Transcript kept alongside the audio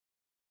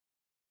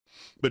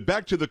But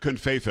back to the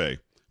Covfefe,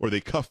 or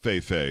the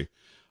Covfefe.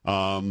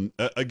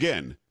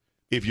 Again,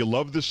 if you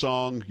love the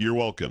song, you're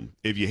welcome.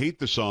 If you hate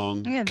the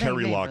song,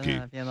 Cari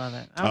Lockheed. If you love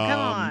it. Oh, come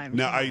on.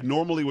 Now, I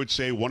normally would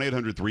say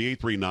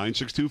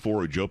 1-800-383-9624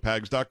 or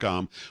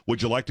joepags.com.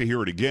 Would you like to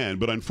hear it again?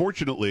 But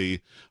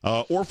unfortunately,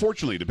 or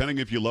fortunately, depending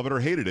if you love it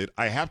or hated it,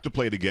 I have to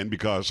play it again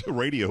because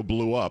radio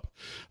blew up.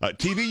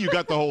 TV, you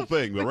got the whole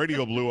thing. The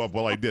radio blew up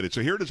while I did it.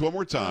 So here it is one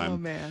more time. Oh,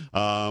 man.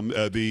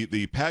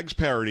 The Pags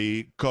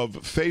parody,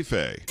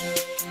 Covfefe.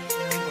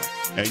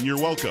 And you're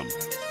welcome.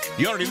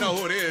 You already know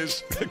who it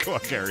is. Come on,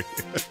 Cari.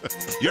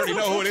 You already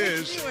know who it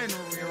is.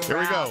 Here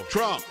we go.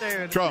 Trump.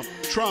 Dude. Trump.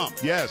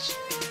 Yes.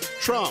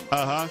 Trump.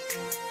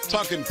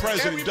 Talking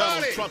President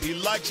Donald Trump. He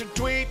likes to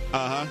tweet.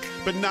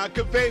 But not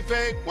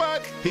Covfefe.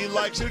 What? He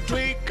likes to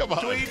tweet. Come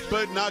on. Tweet,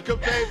 but not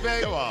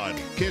Covfefe. Come on.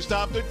 Can't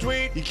stop the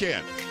tweet. He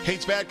can't.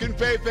 Hates bad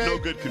Covfefe. No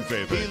good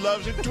Covfefe. He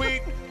loves to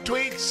tweet.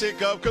 Tweet. Sick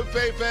of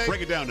Covfefe.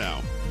 Break it down now.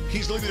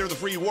 He's the leader of the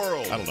free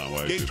world. I don't know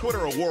why. Gave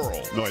Twitter a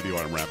whirl. No idea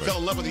why I'm rapping. Fell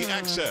in love with the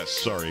access.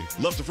 Sorry.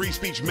 Loves the free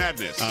speech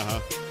madness.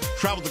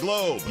 Traveled the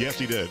globe. Yes,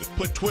 he did.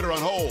 Put Twitter on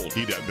hold.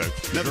 He did.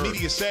 Now the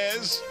media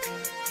says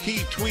he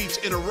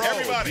tweets in a row.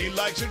 Everybody. He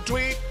likes to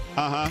tweet.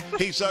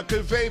 He saw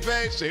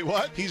Covfefe. Say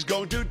what? He's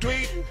going to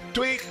tweet,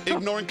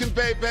 ignoring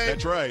Covfefe.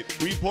 That's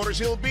right. Reporters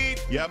he'll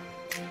beat. Yep.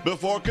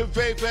 Before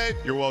Covfefe.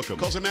 You're welcome.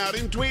 Calls him out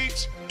in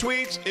tweets,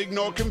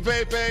 ignore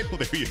Covfefe. Well,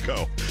 there you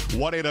go.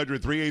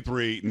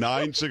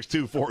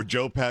 1-800-383-9624,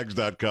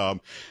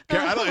 joepags.com.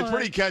 It's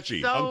pretty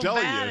catchy. I'm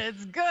telling you.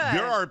 It's good.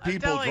 There are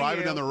people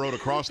driving down the road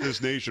across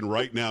this nation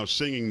right now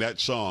singing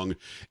that song.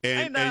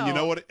 And you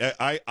know what?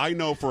 I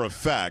know for a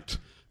fact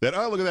that,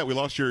 oh, look at that. We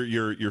lost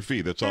your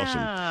feed. That's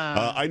awesome.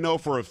 I know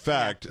for a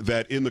fact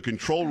that in the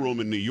control room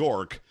in New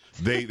York,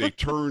 they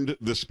turned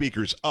the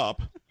speakers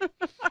up.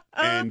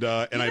 And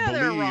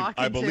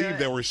I believe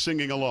they were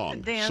singing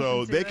along.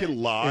 So they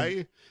can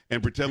lie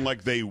and pretend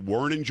like they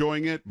weren't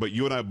enjoying it, but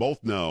you and I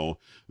both know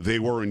they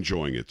were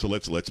enjoying it. So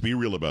let's be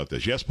real about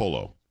this. Yes,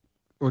 Polo.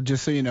 Well,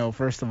 just so you know,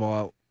 first of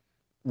all,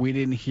 we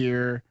didn't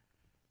hear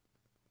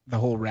the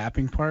whole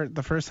rapping part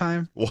the first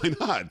time. Why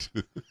not?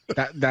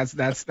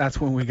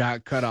 That's when we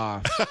got cut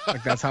off.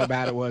 Like, that's how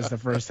bad it was the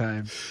first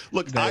time.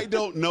 Look, I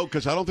don't know,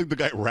 because I don't think the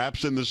guy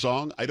raps in the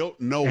song. I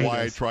don't know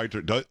why I tried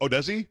to.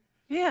 Does he?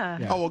 Yeah.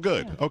 Oh, well,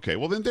 good. Yeah. Okay.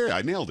 Well, then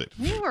I nailed it.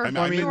 You were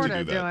sort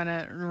of doing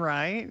it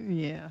right.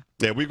 Yeah.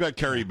 Yeah, we've got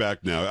Cari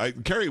back now.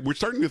 Cari, we're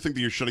starting to think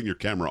that you're shutting your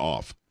camera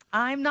off.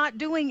 I'm not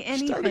doing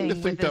anything. Starting to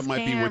think that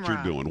might camera. be what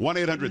you're doing.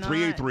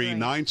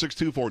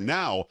 1-800-383-9624.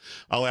 Now,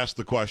 I'll ask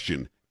the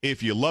question.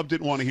 If you loved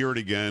it and want to hear it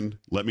again,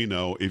 let me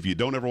know. If you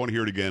don't ever want to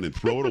hear it again and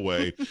throw it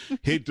away,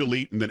 hit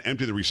delete and then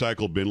empty the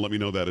recycle bin. Let me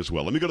know that as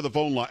well. Let me go to the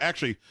phone line.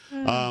 Actually,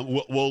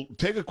 we'll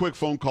take a quick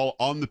phone call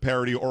on the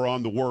parody or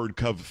on the word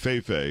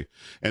Covfefe,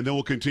 and then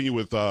we'll continue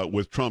with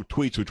Trump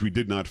tweets, which we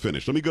did not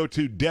finish. Let me go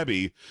to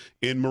Debbie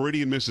in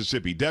Meridian,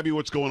 Mississippi. Debbie,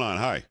 what's going on?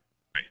 Hi.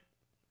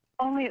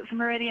 Only it's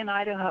Meridian,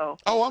 Idaho.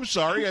 Oh, I'm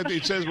sorry.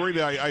 It says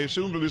Meridian. I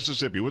assumed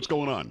Mississippi. What's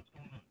going on?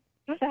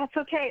 That's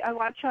okay. I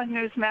watch on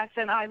Newsmax,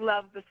 and I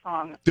love the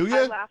song. Do you?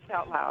 I laughed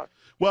out loud.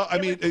 Well, I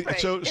mean,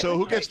 so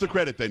who gets the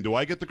credit then? Do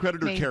I get the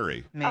credit or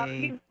Cari?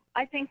 Me.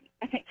 I think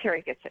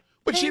Cari gets it.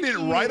 But she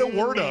didn't write a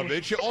word of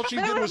it. All she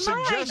did was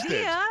suggest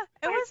it.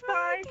 It was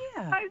my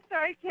idea. I'm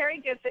sorry,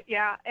 Cari gets it,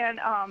 yeah. And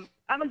I'm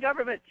a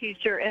government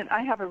teacher, and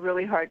I have a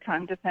really hard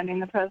time defending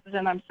the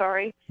president. I'm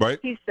sorry. Right.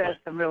 He says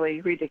some really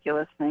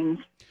ridiculous things.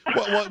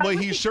 Well,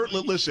 he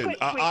certainly, listen,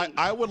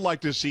 I would like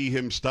to see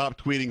him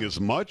stop tweeting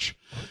as much.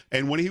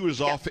 And when he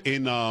was off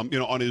in,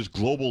 on his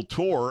global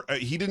tour,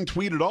 he didn't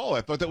tweet at all.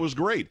 I thought that was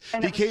great.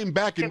 He came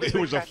back and it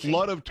was a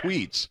flood of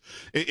tweets,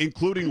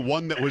 including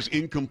one that was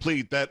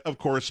incomplete that, of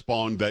course,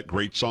 spawned that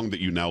great song that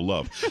you now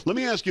love. Let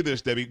me ask you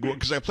this, Debbie,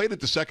 because I played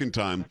it the second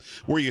time.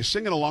 Were you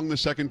singing along the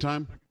second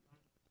time?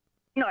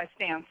 No, I was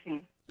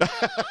dancing.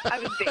 I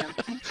was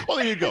dancing. Well,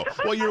 there you go.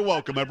 Well, you're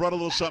welcome. I brought a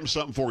little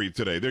something for you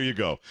today. There you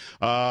go.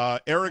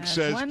 Eric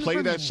says,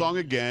 play that song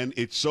again.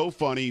 It's so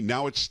funny.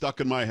 Now it's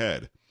stuck in my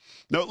head.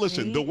 No,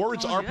 listen, the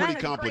words are pretty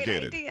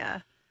complicated.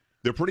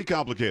 They're pretty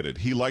complicated.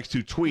 He likes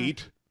to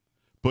tweet,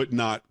 but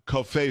not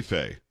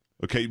Covfefe.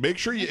 Okay, make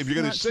sure if you're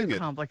going to sing it.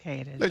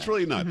 Complicated. It's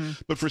really not.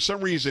 But for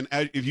some reason,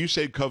 if you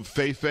say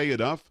Covfefe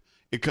enough,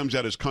 it comes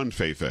out as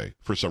Covfefe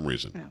for some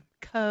reason.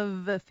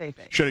 Covfefe.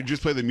 Should I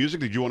just play the music?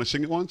 Did you want to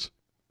sing it once?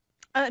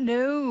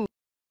 No.